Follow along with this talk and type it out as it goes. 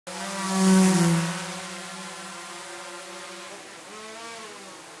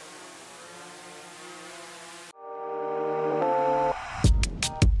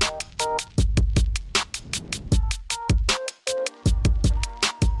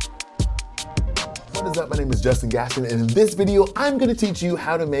What is up? My name is Justin Gaston, and in this video, I'm gonna teach you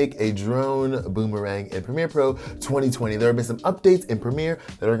how to make a drone boomerang in Premiere Pro 2020. There have been some updates in Premiere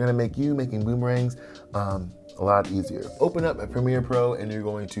that are gonna make you making boomerangs a lot easier. Open up a Premiere Pro and you're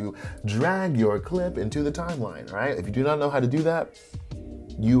going to drag your clip into the timeline, all right? If you do not know how to do that,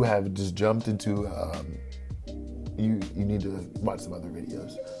 you have just jumped into, you need to watch some other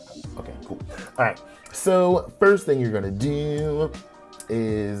videos. Okay, cool. All right, so first thing you're gonna do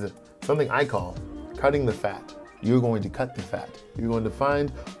is something I call cutting the fat. You're going to cut the fat. You're going to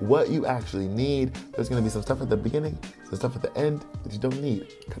find what you actually need. There's gonna be some stuff at the beginning, some stuff at the end that you don't need.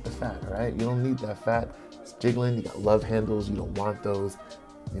 Cut the fat, all right? You don't need that fat. It's jiggling, you got love handles, you don't want those,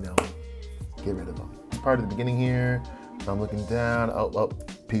 you know, get rid of them. Part of the beginning here, I'm looking down, oh,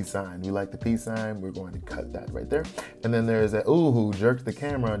 peace sign. We like the peace sign, we're going to cut that right there. And then there's a, ooh, who jerked the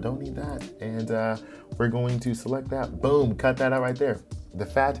camera, don't need that. And we're going to select that, boom, cut that out right there. The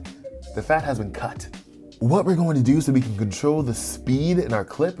fat has been cut. What we're going to do so we can control the speed in our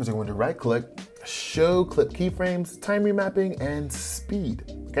clip is we're going to right click, show clip keyframes, time remapping, and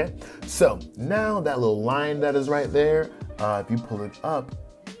speed, okay? So now that little line that is right there, if you pull it up,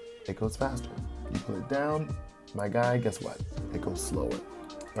 it goes faster. You pull it down, my guy, guess what? It goes slower,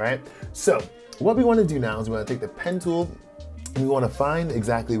 all right? So what we want to do now is we want to take the pen tool and we want to find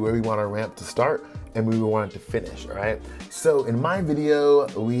exactly where we want our ramp to start and we want it to finish, all right? So in my video,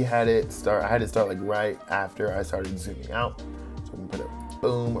 I had it start like right after I started zooming out. So we can put it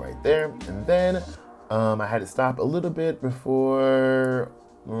boom right there. And then I had it stop a little bit before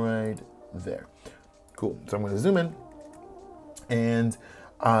right there. Cool, so I'm gonna zoom in. And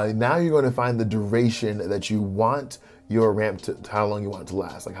now you're gonna find the duration that you want your ramp to, how long you want it to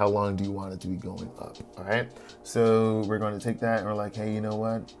last. Like how long do you want it to be going up, all right? So we're gonna take that and we're like, hey, you know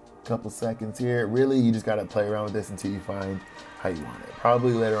what? Couple seconds here. Really, you just gotta play around with this until you find how you want it.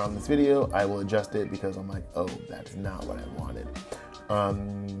 Probably later on in this video, I will adjust it because I'm like, oh, that's not what I wanted.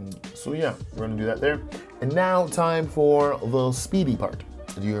 So yeah, we're gonna do that there. And now time for the speedy part.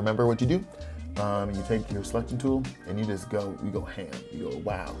 Do you remember what you do? You take your selection tool and you just go, you go ham, you go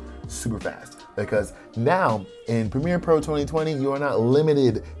wow, super fast. Because now in Premiere Pro 2020, you are not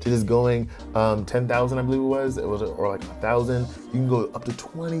limited to just going 10,000, I believe it was, or like 1,000. You can go up to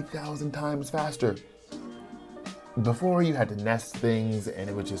 20,000 times faster. Before you had to nest things and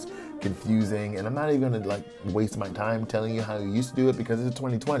it was just confusing, and I'm not even gonna like waste my time telling you how you used to do it because it's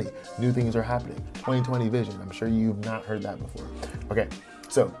 2020. New things are happening. 2020 vision. I'm sure you've not heard that before. Okay,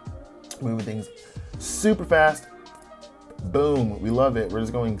 so moving things super fast. Boom, we love it. We're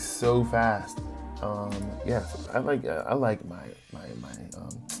just going so fast. Yeah, so I like my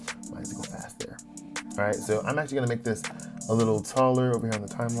to go fast there. All right, so I'm actually gonna make this a little taller over here on the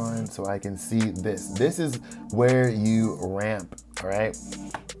timeline so I can see this. This is where you ramp, all right?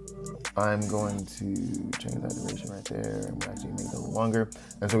 I'm going to change that duration right there and we'll actually make it a little longer.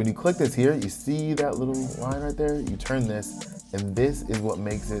 And so when you click this here, you see that little line right there? You turn this, and this is what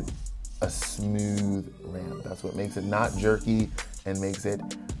makes it a smooth ramp. That's what makes it not jerky and makes it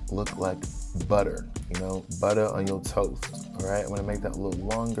look like butter, you know, butter on your toast, all right? I'm gonna make that a little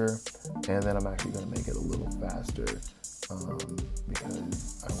longer, and then I'm actually gonna make it a little faster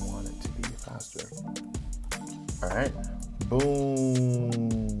because I want it to be faster. All right,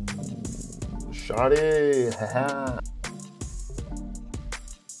 boom, shot it, haha.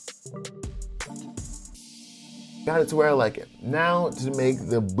 Got it to where I like it. Now to make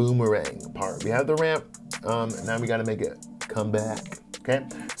the boomerang part. We have the ramp, now we gotta make it come back, okay?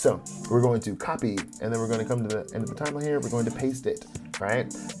 So we're going to copy, and then we're gonna come to the end of the timeline here, we're going to paste it,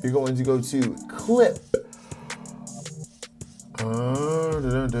 right? You're going to go to clip,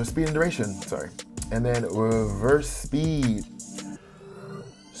 speed and duration, sorry. And then reverse speed,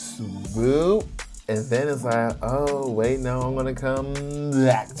 swoop, and then it's like, oh, wait, no, I'm gonna come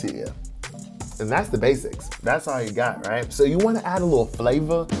back to you. And that's the basics. That's all you got, right? So you want to add a little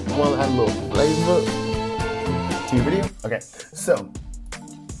flavor. You want to add a little flavor to your video? Okay, so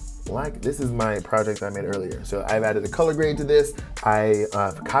like this is my project I made earlier. So I've added a color grade to this. I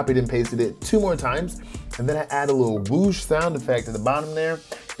copied and pasted it 2 more times. And then I add a little whoosh sound effect at the bottom there.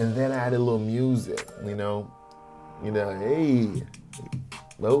 And then I added a little music, you know, hey,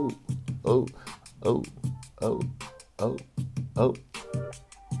 oh, oh, oh, oh, oh, oh.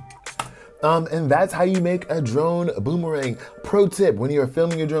 And that's how you make a drone boomerang. Pro tip, when you're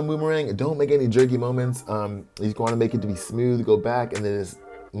filming your drone boomerang, don't make any jerky moments. You just want to make it to be smooth, go back, and then it's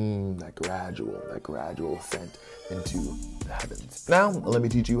that gradual ascent into the heavens. Now, let me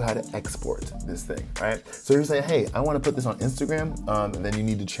teach you how to export this thing, right? So you're saying, hey, I want to put this on Instagram, and then you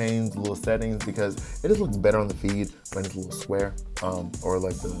need to change the little settings because it just looks better on the feed when it's a little square, or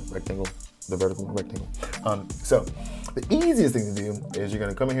like the rectangle. the vertical rectangle. So the easiest thing to do is you're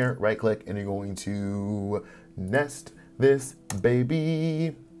gonna come in here, right click, and you're going to nest this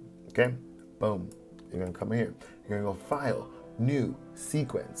baby. Okay, boom. You're gonna come in here. You're gonna go File, New,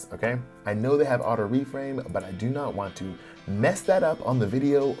 Sequence. Okay. I know they have auto reframe, but I do not want to mess that up on the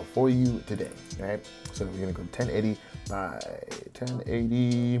video for you today. All right. So we're gonna go 1080 by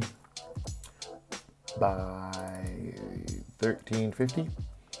 1080 by 1350.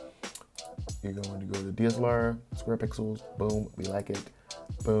 You're going to go to DSLR, square pixels, boom, we like it,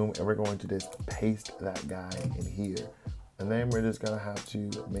 boom, and we're going to just paste that guy in here. And then we're just gonna have to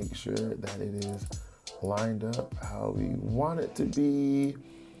make sure that it is lined up how we want it to be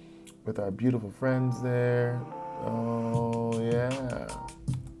with our beautiful friends there. Oh yeah,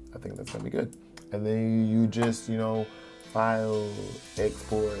 I think that's gonna be good. And then you just, you know, file,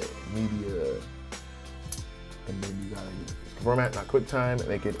 export, media, and then you gotta format, not QuickTime,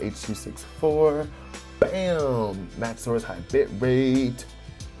 make it H.264. Bam! Match source, high bit rate.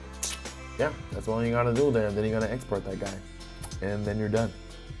 Yeah, that's all you gotta do there. Then you gotta export that guy. And then you're done.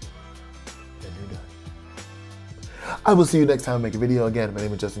 Then you're done. I will see you next time I make a video. Again, my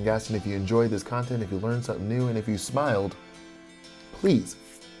name is Justin Gaston. If you enjoyed this content, if you learned something new, and if you smiled, please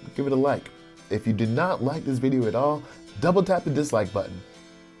give it a like. If you did not like this video at all, double tap the dislike button.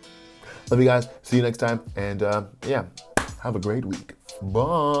 Love you guys. See you next time. And yeah, have a great week.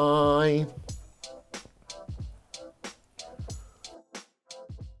 Bye.